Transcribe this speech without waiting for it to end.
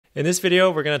In this video,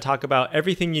 we're going to talk about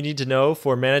everything you need to know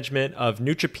for management of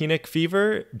neutropenic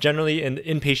fever, generally in the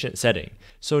inpatient setting.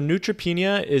 So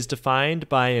neutropenia is defined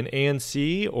by an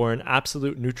ANC, or an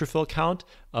absolute neutrophil count,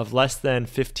 of less than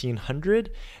 1,500,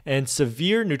 and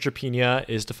severe neutropenia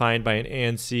is defined by an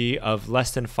ANC of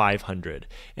less than 500.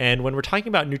 And when we're talking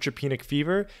about neutropenic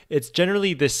fever, it's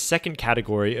generally this second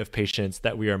category of patients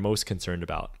that we are most concerned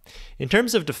about. In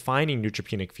terms of defining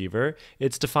neutropenic fever,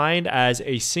 it's defined as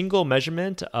a single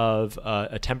measurement of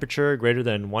a temperature greater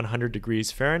than 100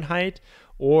 degrees Fahrenheit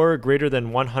or greater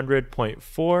than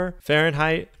 100.4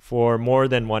 Fahrenheit for more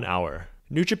than 1 hour.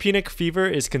 Neutropenic fever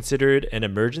is considered an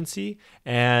emergency,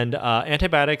 and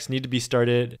antibiotics need to be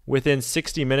started within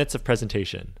 60 minutes of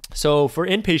presentation. So for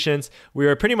inpatients, we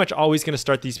are pretty much always going to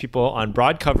start these people on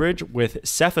broad coverage with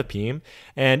cefepime.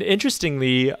 And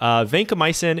interestingly,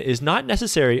 vancomycin is not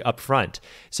necessary up front.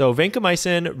 So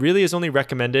vancomycin really is only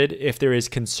recommended if there is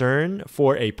concern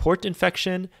for a port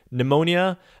infection,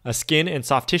 pneumonia, a skin and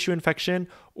soft tissue infection,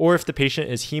 or if the patient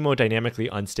is hemodynamically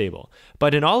unstable.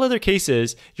 But in all other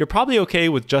cases, you're probably okay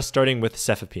with just starting with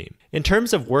cefepime. In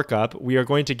terms of workup, we are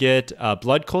going to get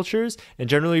blood cultures, and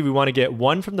generally we want to get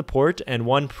one from the port and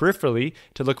one peripherally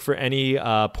to look for any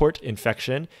port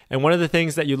infection. And one of the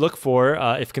things that you look for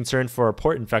if concerned for a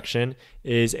port infection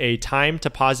is a time to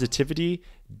positivity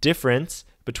difference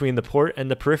between the port and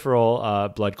the peripheral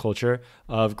blood culture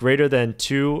of greater than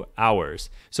 2 hours.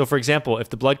 So for example, if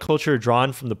the blood culture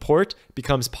drawn from the port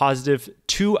becomes positive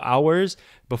 2 hours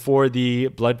before the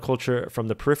blood culture from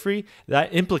the periphery,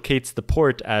 that implicates the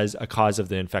port as a cause of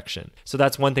the infection. So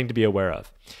that's one thing to be aware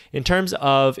of. In terms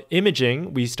of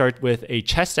imaging, we start with a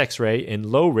chest x-ray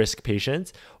in low-risk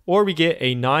patients, or we get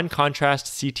a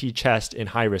non-contrast CT chest in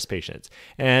high-risk patients.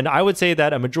 And I would say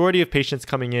that a majority of patients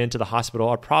coming into the hospital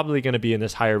are probably going to be in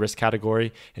this higher risk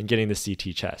category and getting the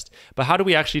CT chest. But how do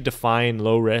we actually define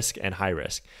low risk and high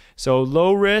risk? So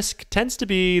low risk tends to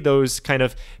be those kind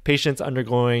of patients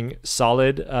undergoing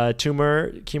solid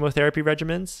tumor chemotherapy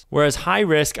regimens, whereas high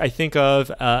risk, I think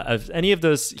of any of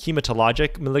those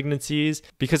hematologic malignancies,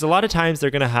 because a lot of times they're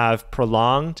going to have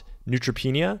prolonged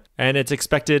neutropenia, and it's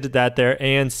expected that their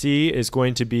ANC is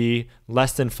going to be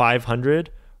less than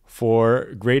 500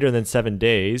 for greater than 7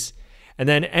 days. And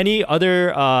then any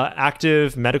other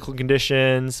active medical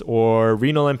conditions or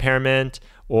renal impairment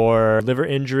or liver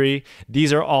injury,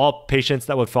 these are all patients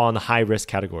that would fall in the high risk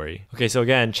category. Okay, so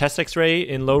again, chest x-ray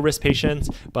in low risk patients,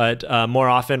 but more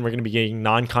often we're going to be getting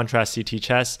non-contrast CT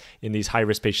chests in these high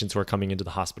risk patients who are coming into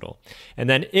the hospital. And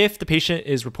then if the patient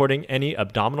is reporting any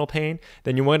abdominal pain,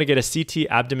 then you want to get a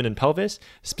CT abdomen and pelvis,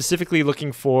 specifically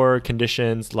looking for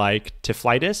conditions like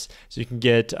typhlitis. So you can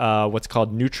get what's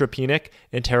called neutropenic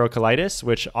enterocolitis,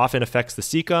 which often affects the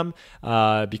cecum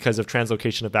because of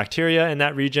translocation of bacteria in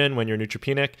that region when you're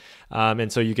neutropenic.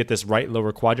 And so you get this right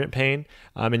lower quadrant pain.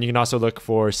 And you can also look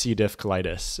for C. diff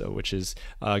colitis, which is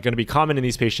going to be common in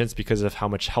these patients because of how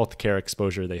much healthcare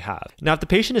exposure they have. Now, if the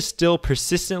patient is still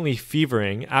persistently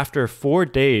fevering after 4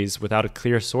 days without a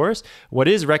clear source, what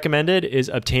is recommended is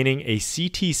obtaining a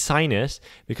CT sinus,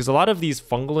 because a lot of these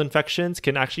fungal infections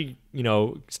can actually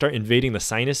start invading the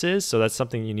sinuses. So that's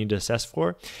something you need to assess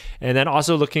for. And then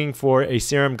also looking for a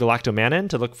serum galactomannan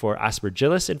to look for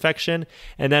aspergillus infection.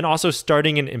 And then also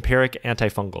starting an empiric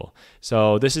antifungal.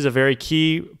 So this is a very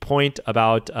key point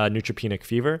about neutropenic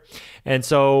fever. And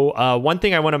so one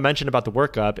thing I want to mention about the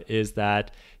workup is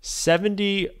that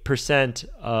 70%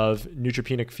 of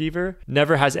neutropenic fever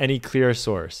never has any clear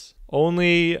source.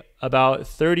 Only about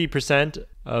 30%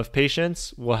 of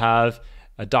patients will have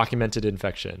a documented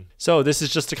infection. So this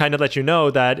is just to kind of let you know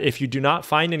that if you do not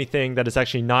find anything that is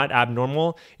actually not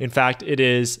abnormal, in fact, it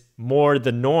is more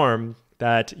the norm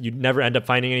that you never end up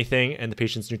finding anything and the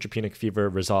patient's neutropenic fever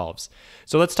resolves.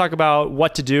 So let's talk about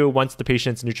what to do once the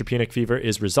patient's neutropenic fever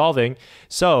is resolving.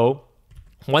 So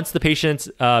once the patient's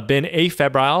been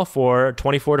afebrile for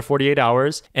 24 to 48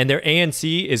 hours and their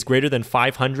ANC is greater than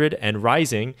 500 and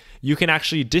rising, you can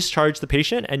actually discharge the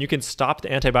patient and you can stop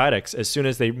the antibiotics as soon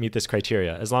as they meet this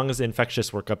criteria, as long as the infectious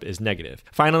workup is negative.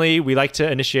 Finally, we like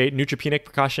to initiate neutropenic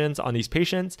precautions on these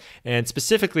patients, and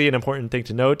specifically an important thing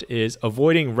to note is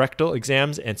avoiding rectal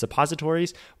exams and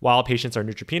suppositories while patients are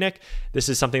neutropenic. This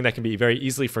is something that can be very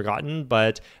easily forgotten,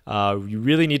 but you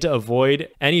really need to avoid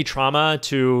any trauma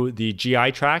to the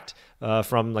GI tract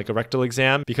from like a rectal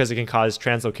exam because it can cause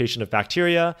translocation of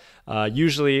bacteria.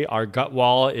 Usually our gut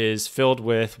wall is filled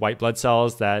with white blood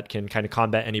cells that can kind of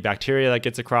combat any bacteria that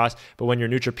gets across. But when you're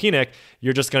neutropenic,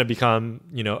 you're just going to become,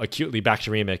 acutely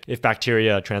bacteremic if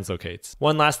bacteria translocates.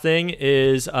 One last thing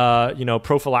is,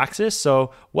 prophylaxis.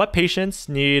 So what patients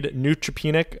need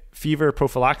neutropenic fever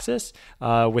prophylaxis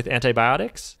with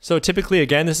antibiotics? So typically,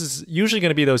 again, this is usually going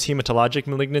to be those hematologic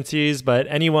malignancies, but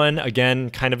anyone, again,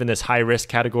 kind of in this high risk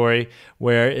category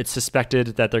where it's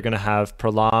suspected that they're going to have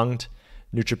prolonged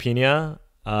neutropenia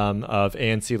of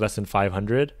ANC less than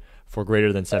 500 for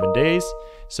greater than 7 days.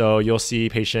 So you'll see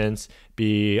patients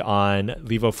be on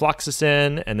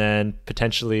levofloxacin, and then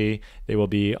potentially they will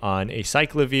be on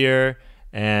acyclovir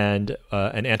and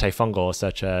an antifungal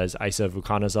such as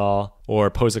isavuconazole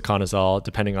or posaconazole,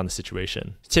 depending on the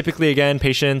situation. Typically, again,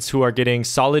 patients who are getting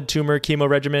solid tumor chemo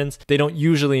regimens, they don't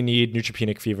usually need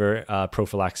neutropenic fever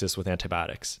prophylaxis with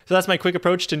antibiotics. So that's my quick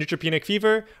approach to neutropenic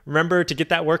fever. Remember to get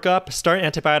that workup, start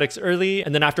antibiotics early,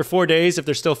 and then after 4 days, if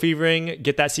they're still fevering,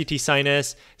 get that CT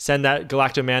sinus, send that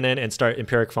galactomannan, and start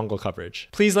empiric fungal coverage.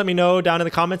 Please let me know down in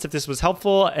the comments if this was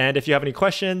helpful, and if you have any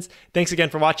questions. Thanks again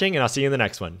for watching, and I'll see you in the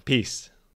next one. Peace.